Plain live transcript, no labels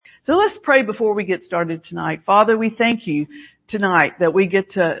So let's pray before we get started tonight. Father, we thank you tonight that we get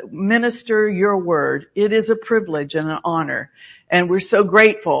to minister your word. It is a privilege and an honor. And we're so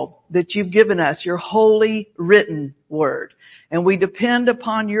grateful that you've given us your holy written word. And we depend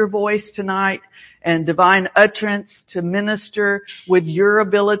upon your voice tonight and divine utterance to minister with your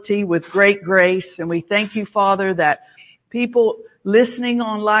ability, with great grace. And we thank you, Father, that people listening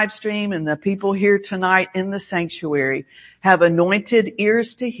on live stream and the people here tonight in the sanctuary have anointed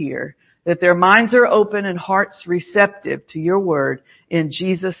ears to hear, that their minds are open and hearts receptive to your word. In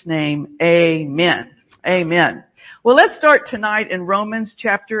Jesus' name, amen. Amen. Well, let's start tonight in Romans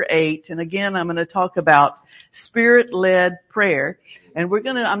chapter 8. And again, I'm going to talk about Spirit-led prayer. And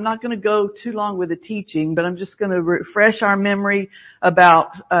I'm not going to go too long with the teaching, but I'm just going to refresh our memory about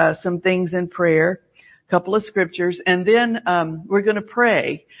some things in prayer, a couple of scriptures. And then we're going to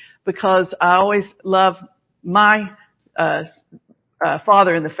pray, because I always love my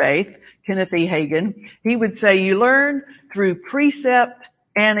father in the faith, Kenneth E. Hagin. He would say, you learn through precept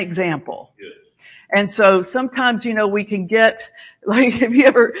and example. Yes. And so sometimes, we can get, like, have you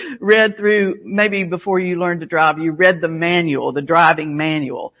ever read through, maybe before you learned to drive, you read the manual, the driving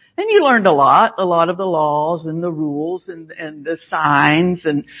manual, and you learned a lot of the laws and the rules and the signs,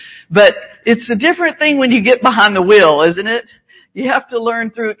 but it's a different thing when you get behind the wheel, isn't it? You have to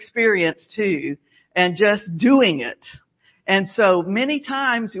learn through experience too, and just doing it. And so many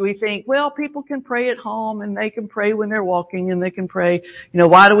times we think, well, people can pray at home and they can pray when they're walking and they can pray.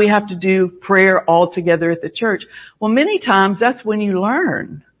 Why do we have to do prayer all together at the church? Well, many times that's when you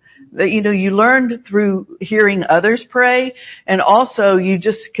learn. That, you learn through hearing others pray, and also you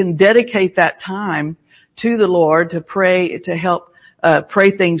just can dedicate that time to the Lord to pray, to help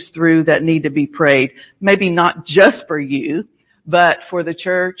pray things through that need to be prayed. Maybe not just for you, but for the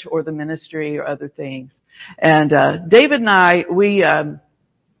church or the ministry or other things. And David and I, we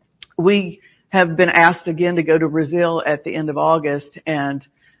have been asked again to go to Brazil at the end of August, and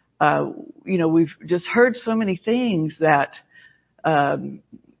we've just heard so many things that kind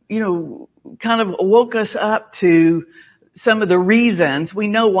of woke us up to some of the reasons. We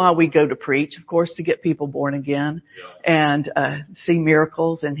know why we go to preach, of course, to get people born again and see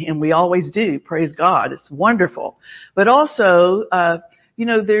miracles, and we always do. Praise God. It's wonderful. But also,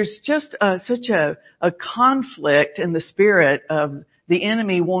 there's just such a conflict in the spirit of the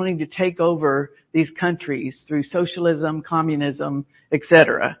enemy wanting to take over these countries through socialism, communism,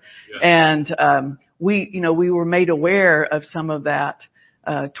 etc. Yeah. And we were made aware of some of that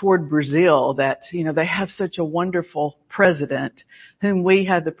toward Brazil, that they have such a wonderful president whom we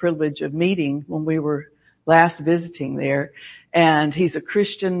had the privilege of meeting when we were last visiting there. And he's a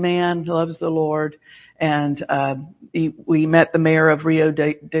Christian man, loves the Lord. And we met the mayor of Rio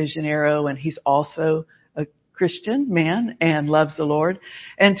de Janeiro, and he's also a Christian man and loves the Lord.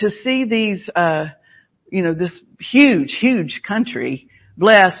 And to see these, this huge, huge country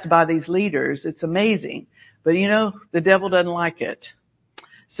blessed by these leaders, it's amazing. But the devil doesn't like it.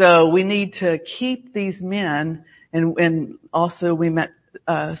 So we need to keep these men, and also we met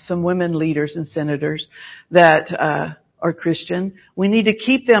some women leaders and senators that are Christian. We need to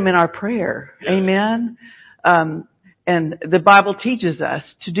keep them in our prayer. Yeah. Amen. And the Bible teaches us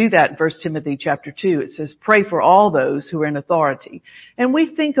to do that in 1 Timothy chapter 2. It says, pray for all those who are in authority. And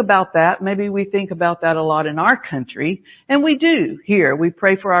we think about that. Maybe we think about that a lot in our country. And we do here. We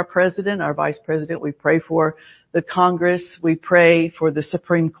pray for our president, our vice president. We pray for the Congress. We pray for the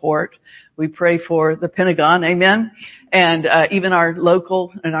Supreme Court. We pray for the Pentagon. Amen. And even our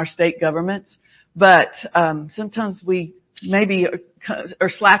local and our state governments. But sometimes we maybe or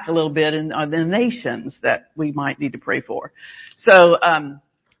slack a little bit in the nations that we might need to pray for. So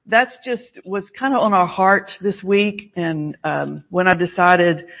that's just was kind of on our heart this week. And when I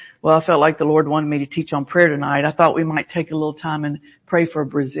decided, I felt like the Lord wanted me to teach on prayer tonight, I thought we might take a little time and pray for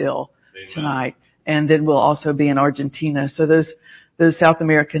Brazil tonight. And then we'll also be in Argentina. So those South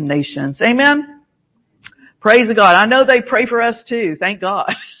American nations. Amen. Praise God. I know they pray for us too. Thank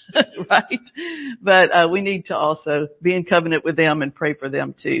God. Right? But we need to also be in covenant with them and pray for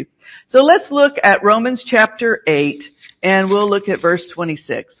them too. So let's look at Romans chapter 8, and we'll look at verse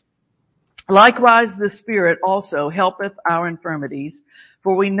 26. Likewise, the Spirit also helpeth our infirmities,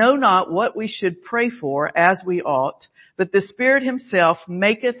 for we know not what we should pray for as we ought, but the Spirit himself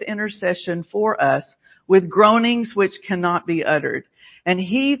maketh intercession for us with groanings which cannot be uttered. And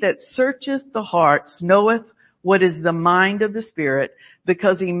he that searcheth the hearts knoweth what is the mind of the Spirit,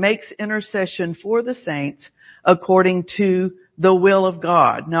 because he makes intercession for the saints according to the will of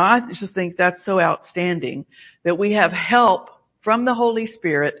God. Now, I just think that's so outstanding that we have help from the Holy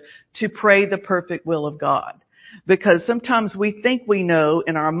Spirit to pray the perfect will of God. Because sometimes we think we know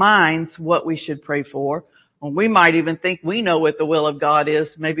in our minds what we should pray for. Or we might even think we know what the will of God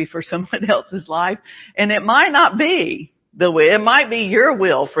is, maybe for someone else's life. And it might not be the way. It might be your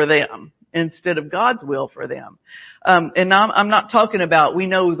will for them instead of God's will for them. And I'm not talking about, we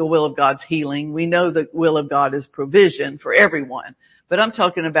know the will of God's healing. We know the will of God is provision for everyone. But I'm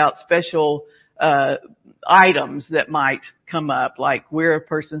talking about special items that might come up, like where a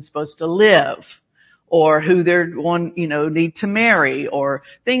person's supposed to live, or who they're need to marry, or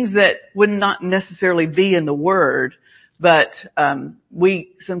things that would not necessarily be in the Word, but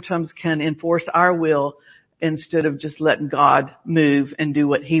we sometimes can enforce our will instead of just letting God move and do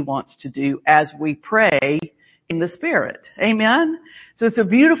what He wants to do as we pray in the Spirit. Amen? So it's a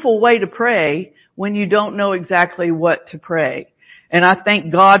beautiful way to pray when you don't know exactly what to pray. And I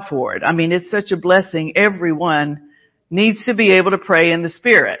thank God for it. I mean, it's such a blessing. Everyone needs to be able to pray in the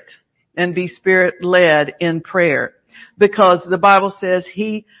Spirit and be Spirit-led in prayer, because the Bible says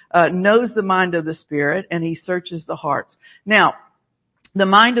He knows the mind of the Spirit and He searches the hearts. Now, the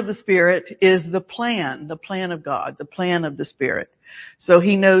mind of the Spirit is the plan of God, the plan of the Spirit. So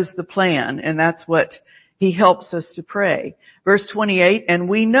He knows the plan, and that's what He helps us to pray. Verse 28, and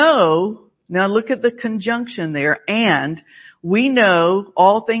we know, now look at the conjunction there, and we know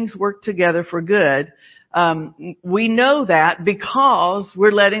all things work together for good. We know that because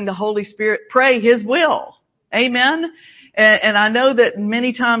we're letting the Holy Spirit pray His will. Amen? And I know that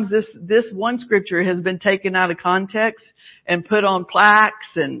many times this one scripture has been taken out of context and put on plaques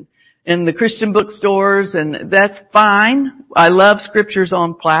and in the Christian bookstores, and that's fine. I love scriptures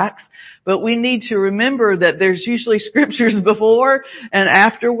on plaques, but we need to remember that there's usually scriptures before and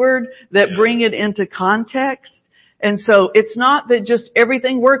afterward that bring it into context. And so it's not that just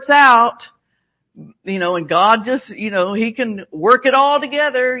everything works out, and God just, He can work it all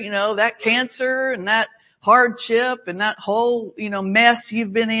together, that cancer and that hardship and that whole, mess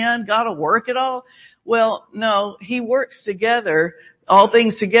you've been in, God will work it all. Well, no, He works together, all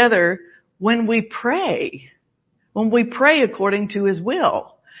things together when we pray according to His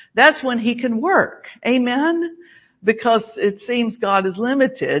will. That's when He can work. Amen? Because it seems God is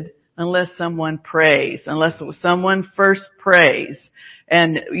limited unless someone prays, unless someone first prays.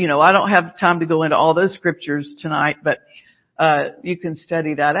 And, I don't have time to go into all those scriptures tonight, but you can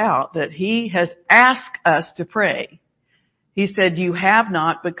study that out, that He has asked us to pray. He said, you have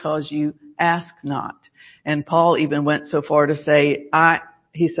not because you ask not. And Paul even went so far to say,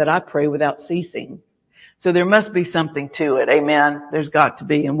 he said, I pray without ceasing. So there must be something to it. Amen. There's got to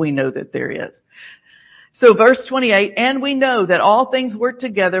be, and we know that there is. So verse 28, and we know that all things work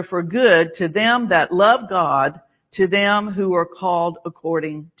together for good to them that love God, to them who are called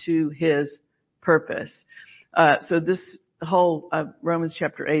according to His purpose. So this whole Romans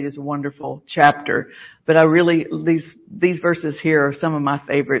chapter 8 is a wonderful chapter, but these verses here are some of my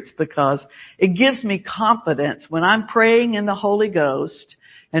favorites because it gives me confidence when I'm praying in the Holy Ghost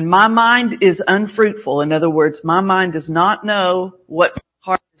and my mind is unfruitful. In other words, my mind does not know what my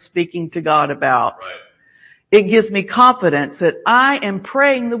heart is speaking to God about. Right. It gives me confidence that I am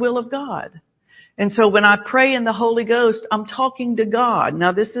praying the will of God. And so when I pray in the Holy Ghost, I'm talking to God.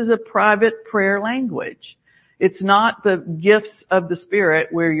 Now this is a private prayer language. It's not the gifts of the Spirit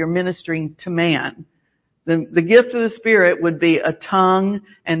where you're ministering to man. The gift of the Spirit would be a tongue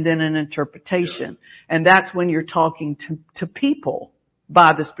and then an interpretation. And that's when you're talking to people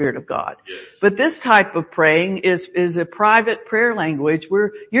by the Spirit of God. Yes. But this type of praying is a private prayer language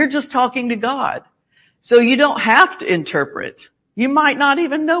where you're just talking to God. So you don't have to interpret. You might not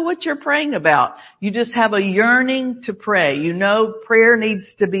even know what you're praying about. You just have a yearning to pray. Prayer needs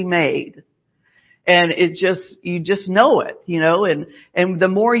to be made. And you just know it, and the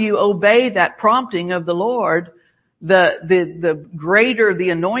more you obey that prompting of the Lord, the greater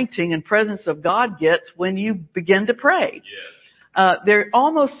the anointing and presence of God gets when you begin to pray. Yes. There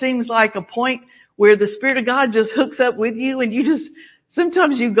almost seems like a point where the Spirit of God just hooks up with you and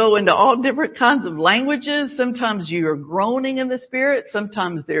sometimes you go into all different kinds of languages. Sometimes you're groaning in the Spirit.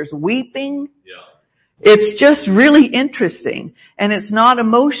 Sometimes there's weeping. Yeah. It's just really interesting, and it's not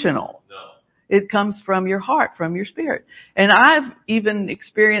emotional. No. It comes from your heart, from your spirit. And I've even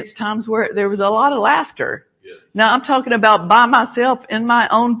experienced times where there was a lot of laughter. Yeah. Now I'm talking about by myself in my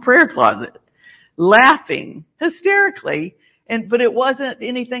own prayer closet, laughing hysterically, but it wasn't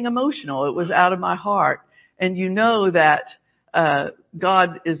anything emotional. It was out of my heart. And that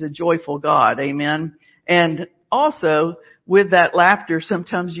God is a joyful God. Amen. And also with that laughter,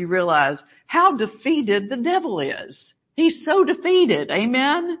 sometimes you realize how defeated the devil is. He's so defeated.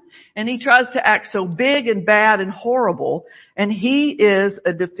 Amen. And he tries to act so big and bad and horrible. And he is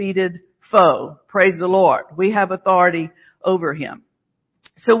a defeated foe. Praise the Lord. We have authority over him.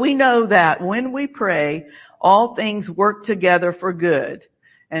 So we know that when we pray, all things work together for good.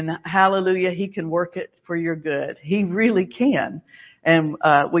 And hallelujah, he can work it for your good. He really can. And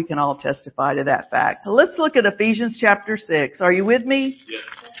we can all testify to that fact. So let's look at Ephesians chapter 6. Are you with me? Yes.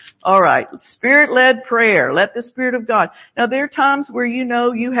 All right. Spirit-led prayer. Let the Spirit of God. Now there are times where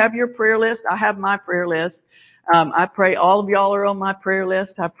you have your prayer list. I have my prayer list. I pray. All of y'all are on my prayer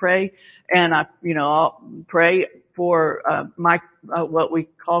list. I pray, and I'll pray for my what we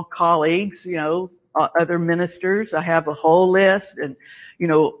call colleagues. Other ministers. I have a whole list, and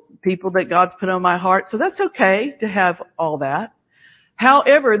people that God's put on my heart. So that's okay to have all that.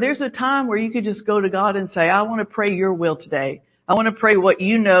 However, there's a time where you could just go to God and say, I want to pray your will today. I want to pray what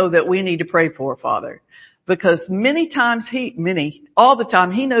you know that we need to pray for, Father. Because all the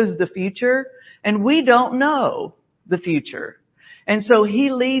time, he knows the future, and we don't know the future. And so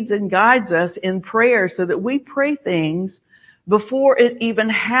he leads and guides us in prayer so that we pray things before it even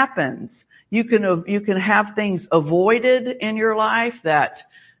happens. You can have things avoided in your life that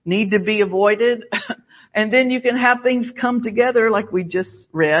need to be avoided. And then you can have things come together like we just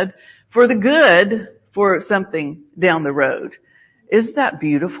read for the good for something down the road. Isn't that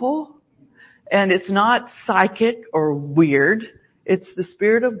beautiful? And it's not psychic or weird. It's the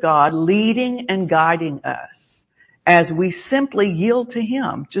Spirit of God leading and guiding us as we simply yield to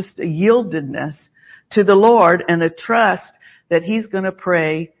him, just a yieldedness to the Lord and a trust that he's going to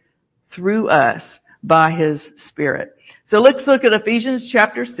pray through us by his Spirit. So let's look at Ephesians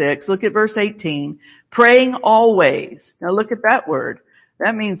chapter 6. Look at verse 18. Praying always. Now look at that word.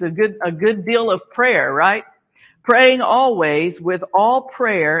 That means a good deal of prayer, right? Praying always with all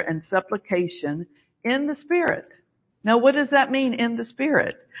prayer and supplication in the Spirit. Now what does that mean, in the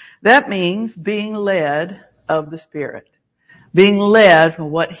Spirit? That means being led of the Spirit. Being led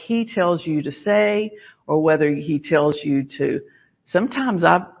from what he tells you to say, or whether he tells you to. Sometimes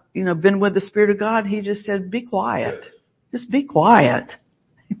I've been with the Spirit of God. He just said, be quiet. Just be quiet.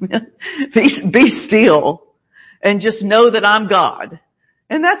 Be still. And just know that I'm God.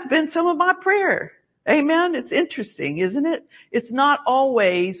 And that's been some of my prayer. Amen. It's interesting, isn't it? It's not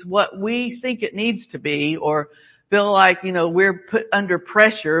always what we think it needs to be, or feel like, we're put under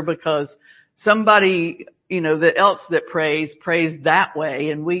pressure because somebody, else that prays that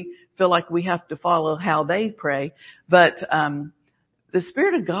way, and we feel like we have to follow how they pray. But the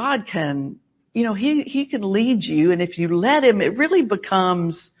Spirit of God can, he can lead you, and if you let him, it really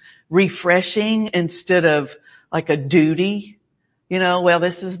becomes refreshing instead of like a duty.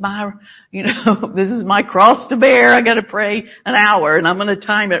 This is my cross to bear. I got to pray an hour, and I'm going to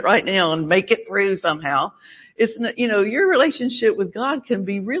time it right now and make it through somehow. It's, your relationship with God can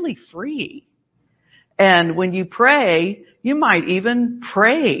be really free. And when you pray, you might even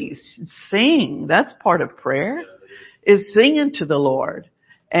praise, sing. That's part of prayer, is singing to the Lord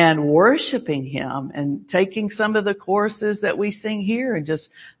and worshiping him and taking some of the choruses that we sing here and just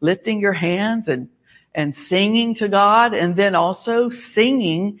lifting your hands and singing to God, and then also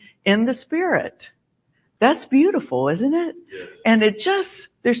singing in the Spirit. That's beautiful, isn't it? Yes. And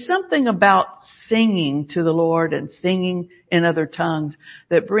there's something about singing to the Lord and singing in other tongues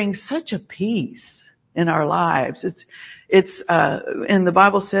that brings such a peace in our lives. And the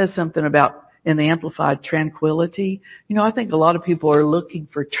Bible says something about, in the Amplified, tranquility. I think a lot of people are looking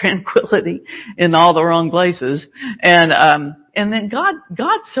for tranquility in all the wrong places. And then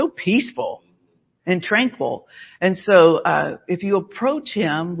God's so peaceful and tranquil. And so, if you approach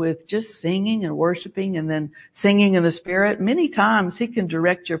him with just singing and worshiping and then singing in the Spirit, many times he can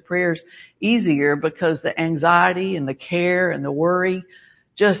direct your prayers easier because the anxiety and the care and the worry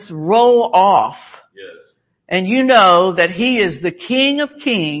just roll off. yes. And you know that he is the King of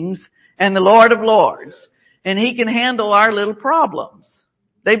Kings and the Lord of Lords. And he can handle our little problems.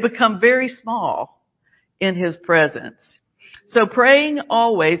 They become very small in his presence. So praying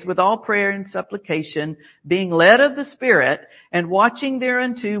always with all prayer and supplication, being led of the Spirit, and watching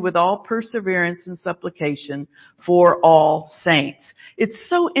thereunto with all perseverance and supplication for all saints. It's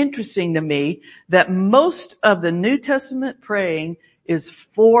so interesting to me that most of the New Testament praying is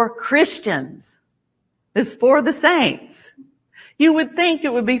for Christians. It's for the saints. You would think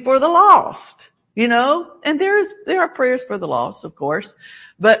it would be for the lost, and there are prayers for the lost, of course,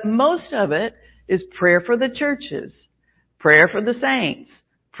 but most of it is prayer for the churches. Prayer for the saints,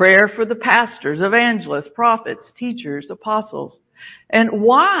 prayer for the pastors, evangelists, prophets, teachers, apostles. And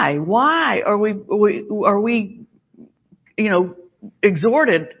why? Why are we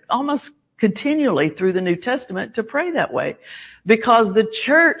exhorted almost continually through the New Testament to pray that way? Because the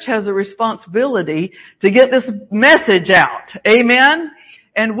church has a responsibility to get this message out. Amen?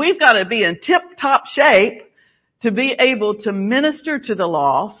 And we've got to be in tip-top shape to be able to minister to the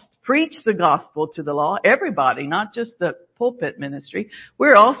lost, preach the gospel to the lost, everybody, not just the pulpit ministry.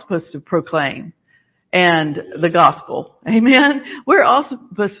 We're all supposed to proclaim and the gospel. Amen. We're also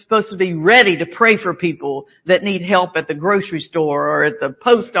supposed to be ready to pray for people that need help at the grocery store or at the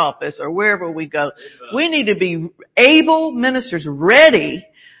post office or wherever we go. We need to be able ministers ready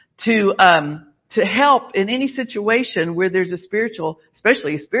to help in any situation where there's a spiritual,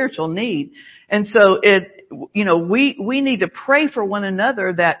 especially a spiritual need. And so we need to pray for one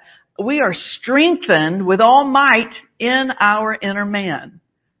another that we are strengthened with all might in our inner man.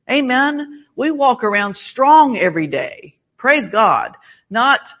 Amen. We walk around strong every day. Praise God.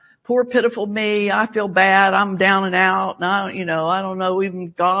 Not poor pitiful me. I feel bad. I'm down and out. And I don't know,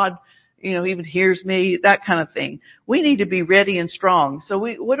 even God, even hears me, that kind of thing. We need to be ready and strong. So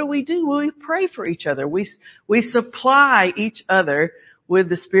what do? We pray for each other. We supply each other with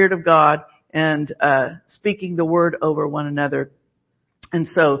the Spirit of God and, speaking the word over one another. And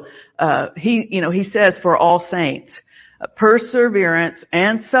so, he says for all saints, perseverance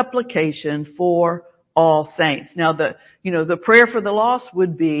and supplication for all saints. Now the prayer for the lost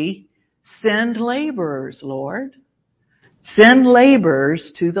would be, send laborers, Lord. Send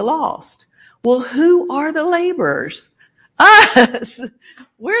laborers to the lost. Well, who are the laborers? Us.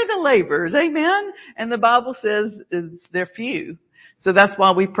 We're the laborers. Amen. And the Bible says they're few. So that's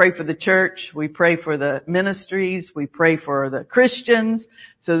why we pray for the church. We pray for the ministries. We pray for the Christians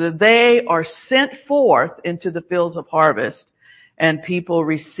so that they are sent forth into the fields of harvest and people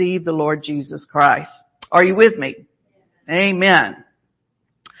receive the Lord Jesus Christ. Are you with me? Amen.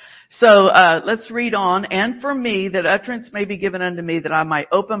 So, let's read on. And for me, that utterance may be given unto me, that I might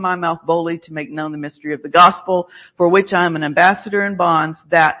open my mouth boldly to make known the mystery of the gospel, for which I am an ambassador in bonds,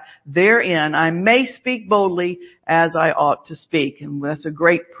 that therein I may speak boldly as I ought to speak. And that's a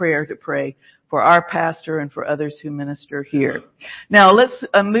great prayer to pray for our pastor and for others who minister here. Now, let's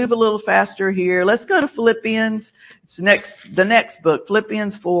move a little faster here. Let's go to Philippians. It's the next book,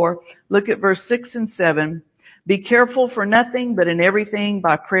 Philippians 4. Look at verse 6 and 7. Be careful for nothing, but in everything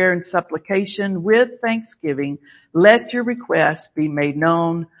by prayer and supplication with thanksgiving, let your requests be made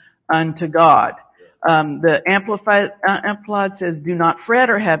known unto God. The Amplified says, do not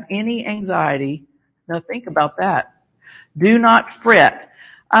fret or have any anxiety. Now think about that. Do not fret.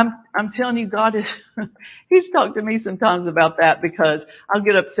 I'm telling you, God He's talked to me sometimes about that because I'll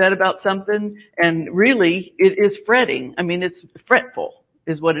get upset about something and really it is fretting. I mean, it's fretful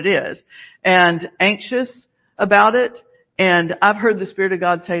is what it is. And anxious about it. And I've heard the Spirit of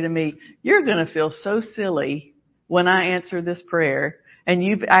God say to me, you're going to feel so silly when I answer this prayer and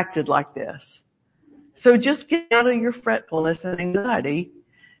you've acted like this. So just get out of your fretfulness and anxiety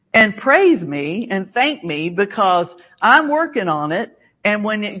and praise me and thank me because I'm working on it. And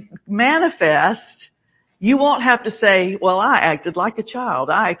when it manifests, you won't have to say, well, I acted like a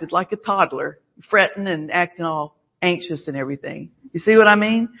child. I acted like a toddler, fretting and acting all anxious and everything. You see what I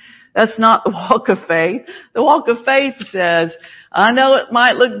mean? That's not the walk of faith. The walk of faith says, I know it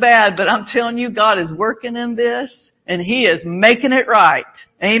might look bad, but I'm telling you, God is working in this and He is making it right.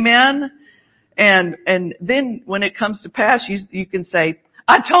 Amen. And then when it comes to pass, you can say,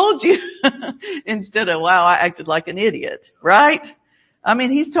 I told you, instead of, wow, I acted like an idiot, right? I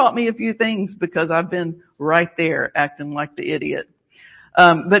mean, He's taught me a few things because I've been right there acting like the idiot.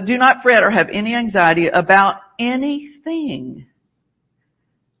 But do not fret or have any anxiety about anything.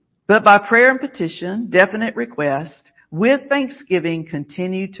 But by prayer and petition, definite request, with thanksgiving,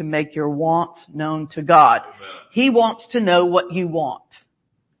 continue to make your wants known to God. Amen. He wants to know what you want.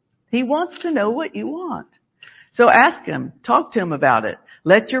 He wants to know what you want. So ask Him, talk to Him about it.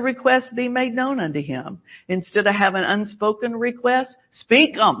 Let your requests be made known unto Him. Instead of having unspoken requests,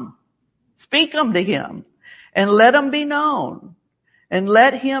 speak them. Speak them to Him and let them be known and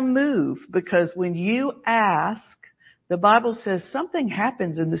let Him move, because when you ask, the Bible says something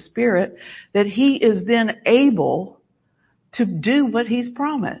happens in the Spirit that He is then able to do what He's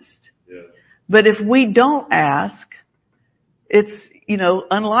promised. Yeah. But if we don't ask, it's,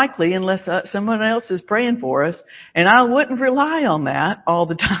 unlikely unless someone else is praying for us. And I wouldn't rely on that all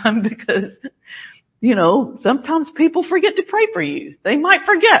the time because, sometimes people forget to pray for you. They might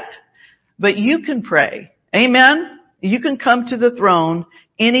forget, but you can pray. Amen. You can come to the throne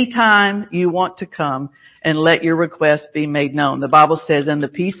anytime you want to come and let your requests be made known. The Bible says, and the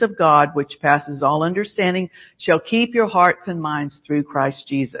peace of God, which passes all understanding, shall keep your hearts and minds through Christ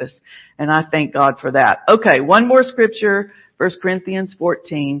Jesus. And I thank God for that. Okay, one more scripture, 1 Corinthians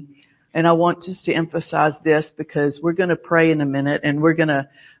 14. And I want just to emphasize this because we're going to pray in a minute and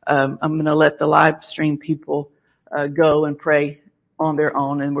I'm going to let the live stream people, go and pray on their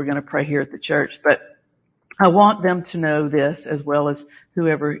own, and we're going to pray here at the church. But I want them to know this, as well as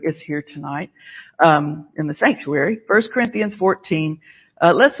whoever is here tonight in the sanctuary. 1 Corinthians 14.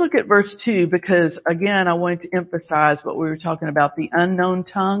 Let's look at verse 2, because again, I wanted to emphasize what we were talking about, the unknown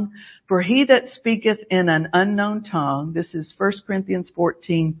tongue. For he that speaketh in an unknown tongue, this is 1 Corinthians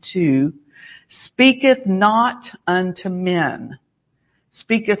 14:2, speaketh not unto men.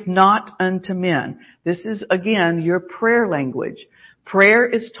 Speaketh not unto men. This is, again, your prayer language. Prayer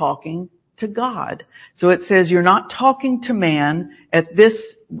is talking to God. So it says you're not talking to man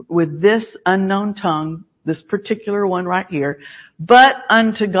with this unknown tongue, this particular one right here, but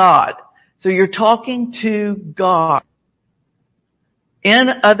unto God. So you're talking to God in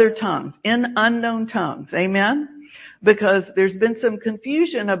other tongues, in unknown tongues. Amen? Because there's been some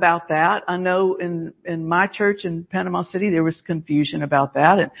confusion about that. I know in my church in Panama City there was confusion about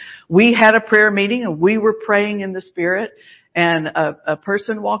that. And we had a prayer meeting and we were praying in the Spirit. And a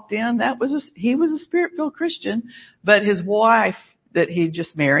person walked in. He was a Spirit-filled Christian, but his wife that he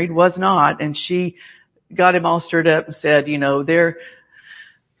just married was not. And she got him all stirred up and said, they're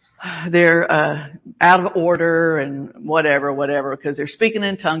out of order and whatever, because they're speaking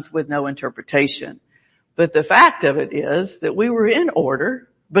in tongues with no interpretation. But the fact of it is that we were in order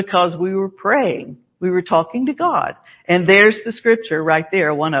because we were praying. We were talking to God. And there's the scripture right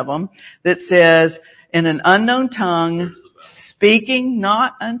there, one of them, that says, in an unknown tongue, speaking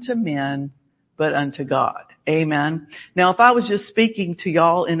not unto men, but unto God. Amen. Now, if I was just speaking to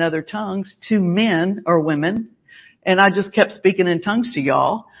y'all in other tongues, to men or women, and I just kept speaking in tongues to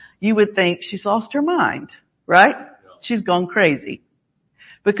y'all, you would think she's lost her mind, right? Yeah. She's gone crazy.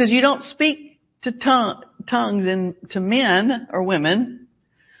 Because you don't speak to tongues to men or women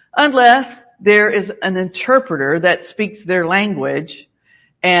unless there is an interpreter that speaks their language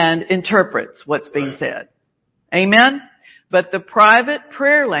and interprets what's being said. Amen? But the private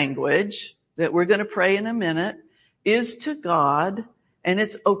prayer language that we're going to pray in a minute is to God, and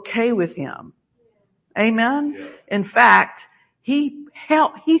it's okay with Him. Amen? Yeah. In fact, He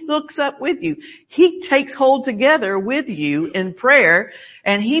hooks up with you. He takes hold together with you in prayer,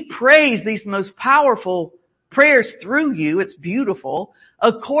 and He prays these most powerful prayers through you. It's beautiful,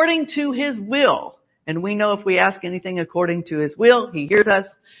 according to His will. And we know if we ask anything according to His will, He hears us,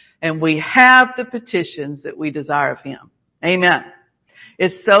 and we have the petitions that we desire of Him. Amen.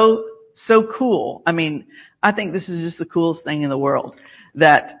 It's so cool. I mean, I think this is just the coolest thing in the world,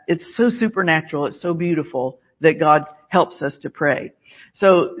 that it's so supernatural, it's so beautiful that God helps us to pray.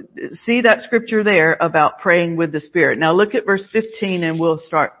 So see that scripture there about praying with the Spirit. Now look at verse 15 and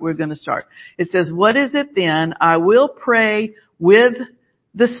we're going to start. It says, what is it then? I will pray with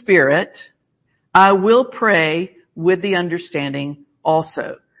the Spirit. I will pray with the understanding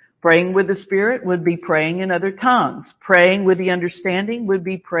also. Praying with the Spirit would be praying in other tongues. Praying with the understanding would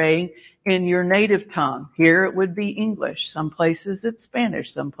be praying in your native tongue. Here it would be English. Some places it's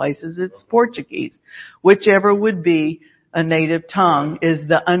Spanish. Some places it's Portuguese. Whichever would be a native tongue is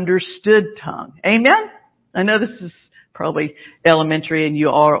the understood tongue. Amen? I know this is probably elementary and you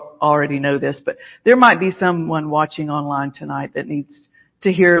all already know this, but there might be someone watching online tonight that needs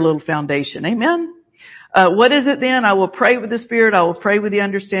to hear a little foundation. Amen? What is it then? I will pray with the Spirit. I will pray with the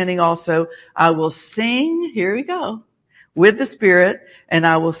understanding also. I will sing, here we go, with the Spirit, and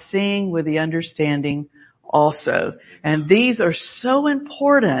I will sing with the understanding also. And these are so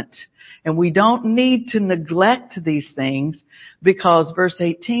important, and we don't need to neglect these things, because verse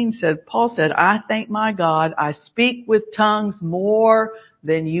 18 said, Paul said, I thank my God, I speak with tongues more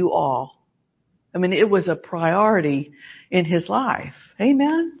than you all. I mean, it was a priority in his life.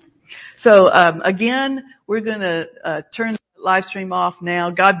 Amen. So, again, we're going to turn the live stream off now.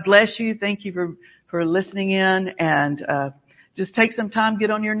 God bless you. Thank you for listening in, and just take some time,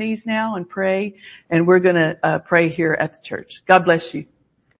 get on your knees now and pray. And we're going to pray here at the church. God bless you.